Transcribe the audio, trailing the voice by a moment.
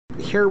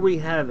here we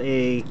have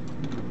a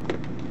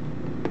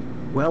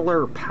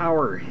Weller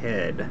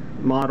Powerhead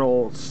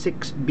model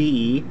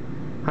 6B,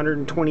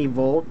 120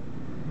 volt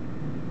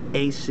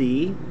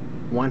AC,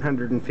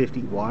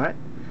 150 watt.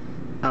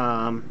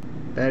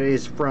 That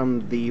is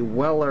from the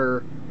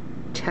Weller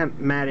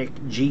Tempmatic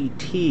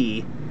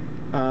GT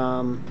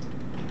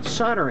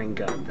soldering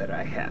gun that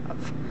I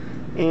have.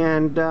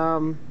 And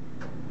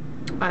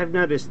I've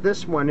noticed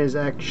this one is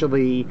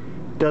actually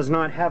does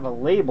not have a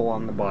label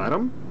on the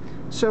bottom,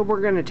 so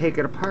we're going to take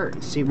it apart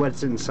and see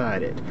what's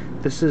inside it.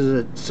 This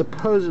is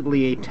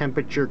supposedly a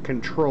temperature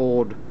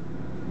controlled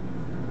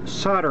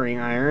soldering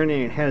iron,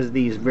 and it has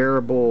these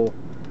multiple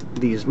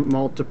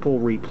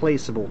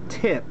replaceable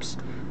tips.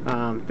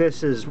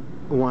 This is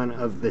one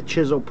of the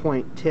chisel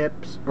point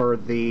tips, or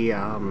the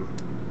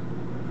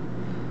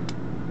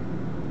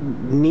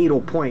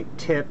needle point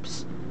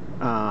tips.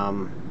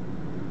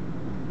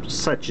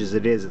 Such as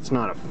it is, it's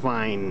not a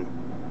fine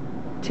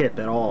tip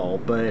at all,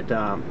 but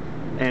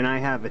and I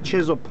have a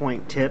chisel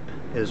point tip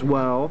as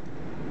well.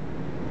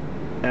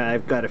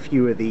 I've got a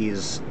few of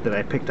these that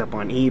I picked up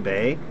on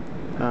eBay.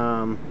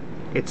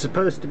 It's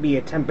supposed to be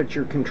a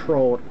temperature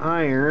controlled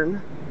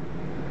iron,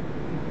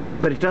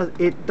 but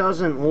it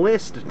doesn't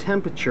list a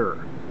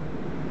temperature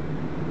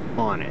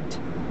on it.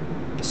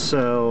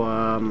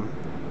 So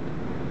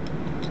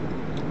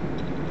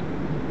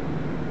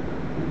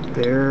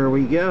there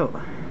we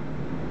go.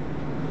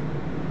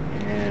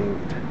 And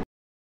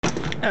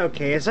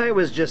okay, as I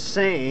was just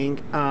saying,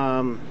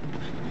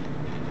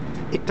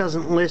 it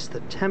doesn't list the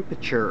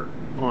temperature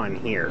on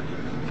here,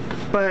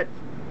 but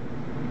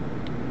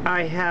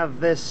I have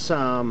this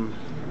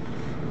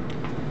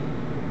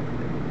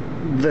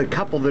the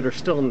couple that are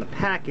still in the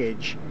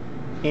package,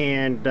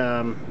 and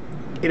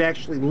it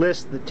actually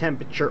lists the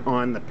temperature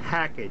on the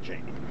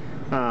packaging.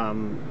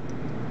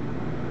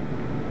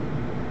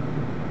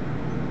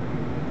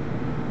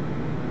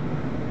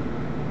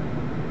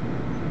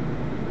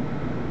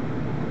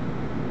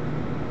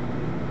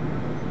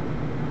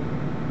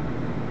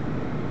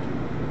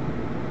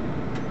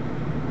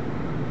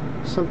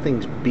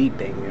 Something's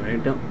beeping and I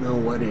don't know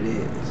what it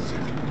is.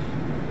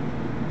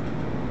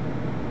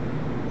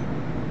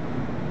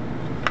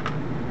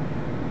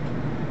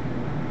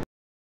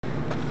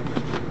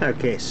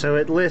 Okay, so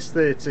it lists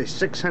that it's a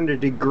 600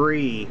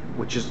 degree,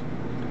 which is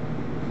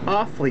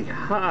awfully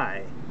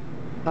high,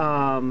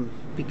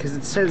 because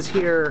it says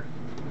here,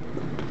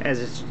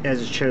 as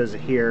it shows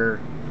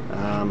here,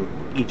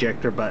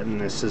 ejector button.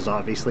 This is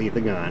obviously the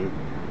gun.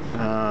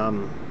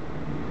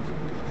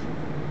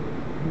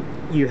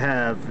 You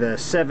have the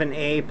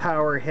 7A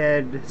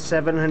Powerhead,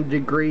 700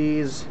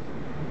 degrees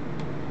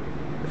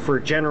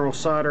for general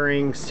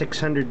soldering,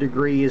 600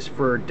 degrees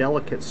for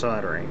delicate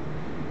soldering.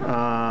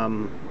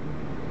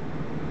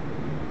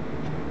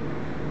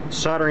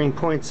 Soldering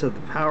points of the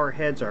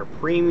Powerheads are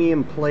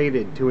premium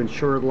plated to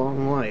ensure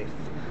long life,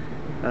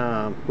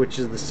 which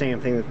is the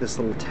same thing that this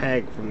little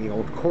tag from the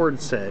old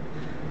cord said.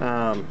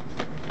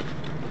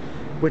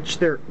 Which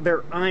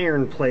they're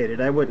iron plated.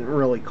 I wouldn't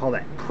really call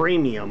that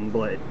premium,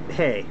 but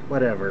hey,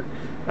 whatever.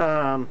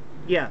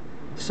 Yeah,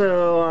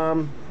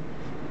 so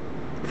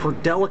for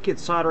delicate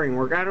soldering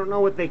work, I don't know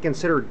what they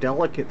consider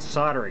delicate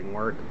soldering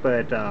work,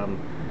 but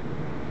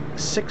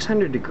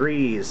 600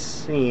 degrees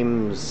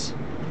seems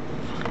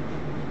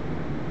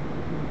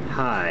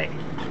high.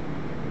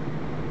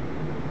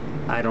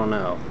 I don't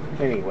know.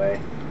 Anyway,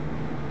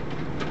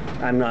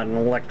 I'm not an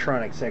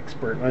electronics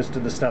expert. Most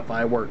of the stuff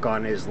I work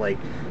on is like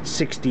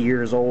 60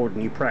 years old,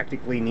 and you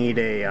practically need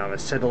a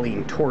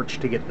acetylene torch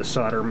to get the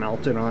solder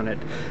melted on it.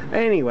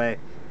 Anyway,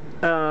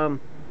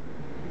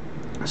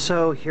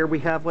 so here we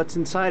have what's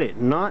inside it.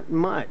 Not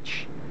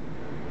much.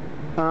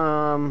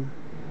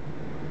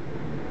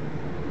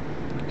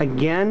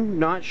 Again,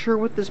 not sure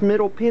what this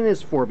middle pin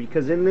is for,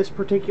 because in this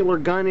particular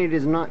gun it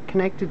is not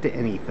connected to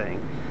anything.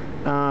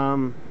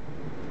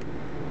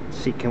 Let's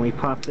see, can we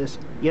pop this?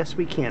 Yes,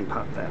 we can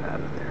pop that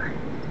out of there.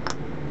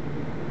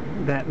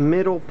 That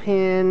middle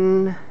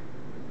pin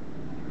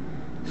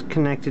is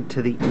connected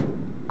to the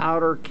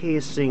outer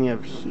casing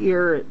of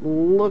here. It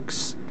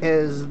looks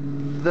as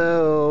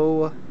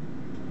though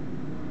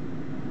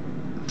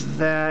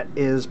that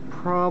is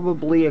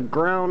probably a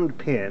ground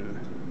pin,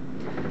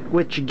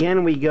 which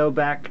again, we go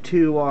back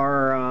to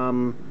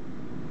our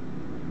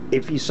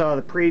if you saw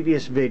the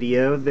previous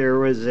video, there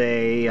was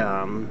a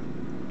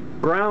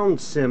ground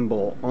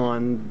symbol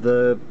on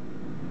the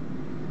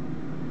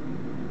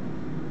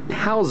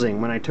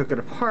housing when I took it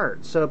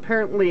apart. So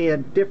apparently a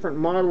different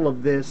model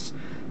of this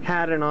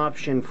had an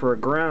option for a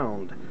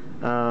ground.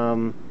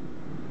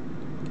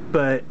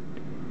 But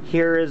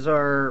here is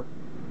our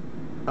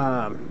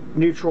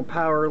neutral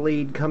power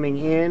lead coming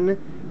in,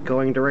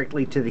 going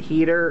directly to the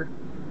heater.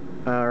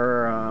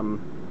 Our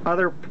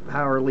other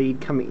power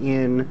lead coming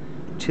in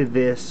to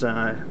this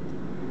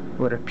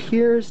what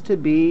appears to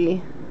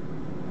be,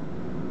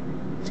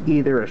 it's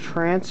either a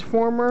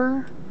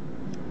transformer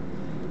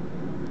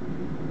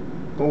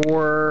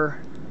or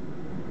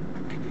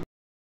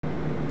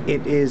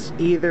it is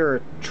either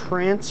a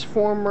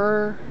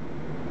transformer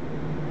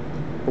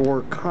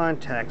or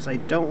contacts. I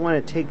don't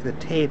want to take the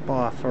tape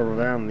off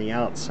around the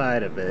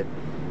outside of it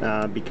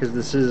because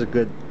this is a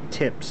good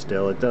tip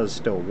still. It does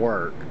still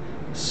work.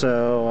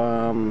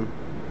 So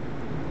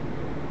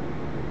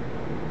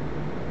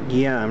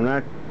yeah, I'm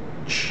not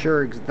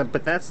sure,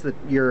 but that's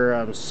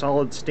your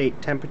solid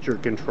state temperature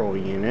control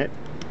unit,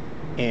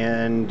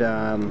 and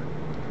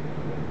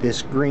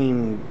this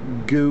green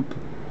goop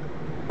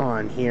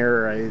on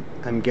here,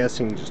 I'm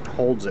guessing just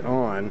holds it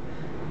on,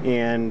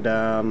 and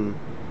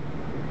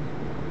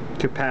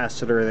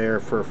capacitor there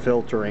for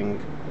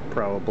filtering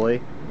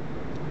probably,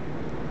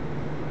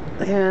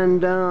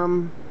 and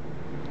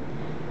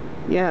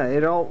yeah,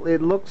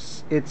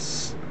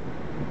 it's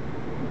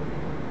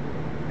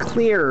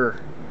clear.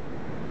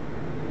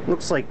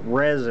 Looks like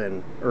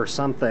resin or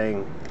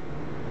something,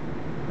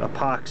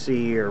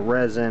 epoxy or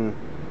resin.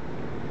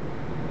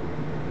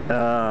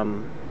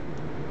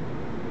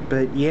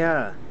 But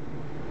yeah,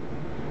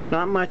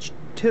 not much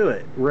to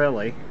it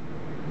really.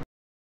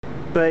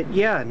 But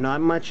yeah,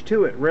 not much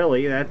to it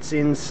really. That's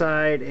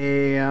inside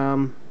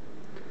a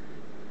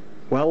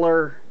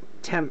Weller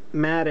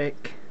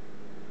Tempmatic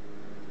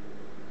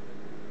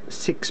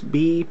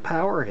 6B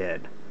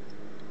Powerhead.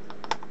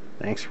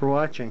 Thanks for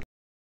watching.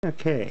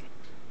 Okay.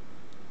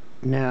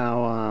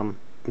 Now,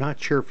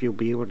 not sure if you'll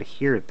be able to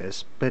hear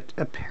this, but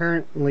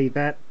apparently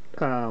that,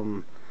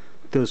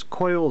 those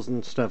coils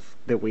and stuff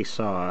that we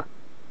saw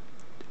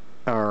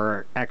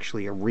are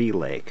actually a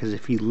relay, because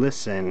if you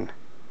listen,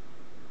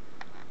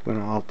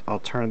 when I'll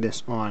turn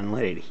this on and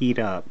let it heat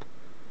up,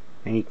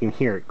 and you can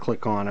hear it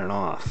click on and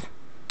off.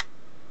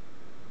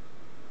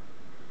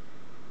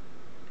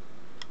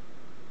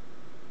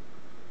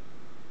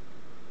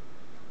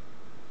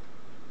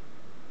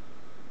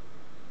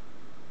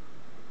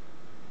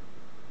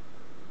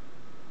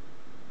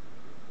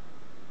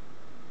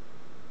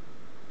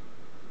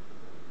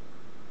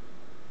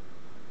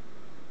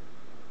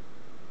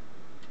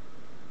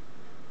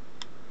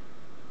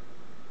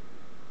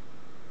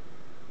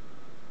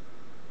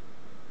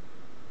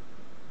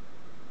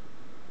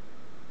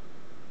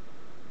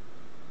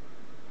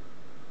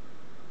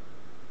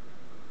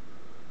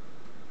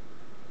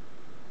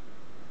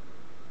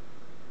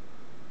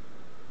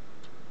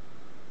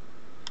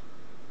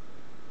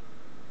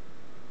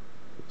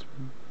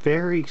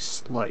 Very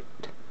slight,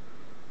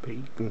 but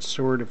you can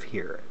sort of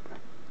hear it.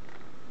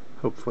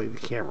 Hopefully the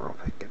camera will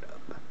pick it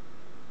up.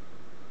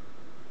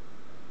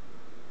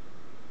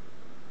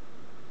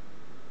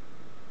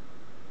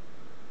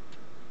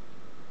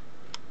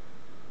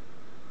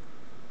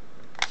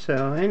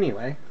 So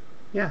anyway,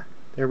 yeah,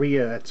 there we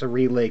go. That's a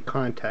relay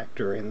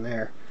contactor in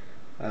there.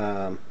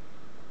 And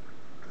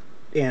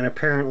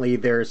apparently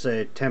there's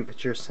a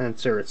temperature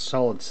sensor at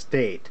solid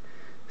state.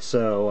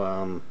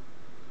 So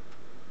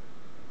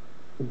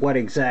what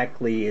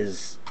exactly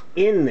is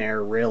in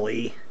there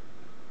really,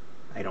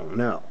 I don't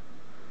know.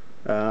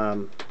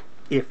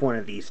 If one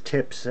of these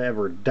tips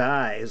ever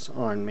dies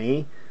on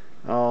me,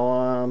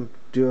 I'll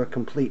do a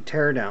complete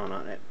teardown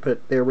on it.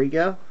 But there we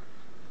go.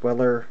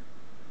 Weller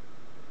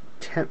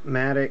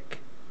Tempmatic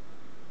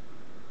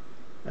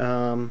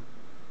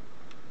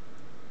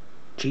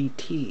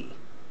GT.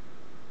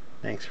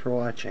 Thanks for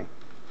watching.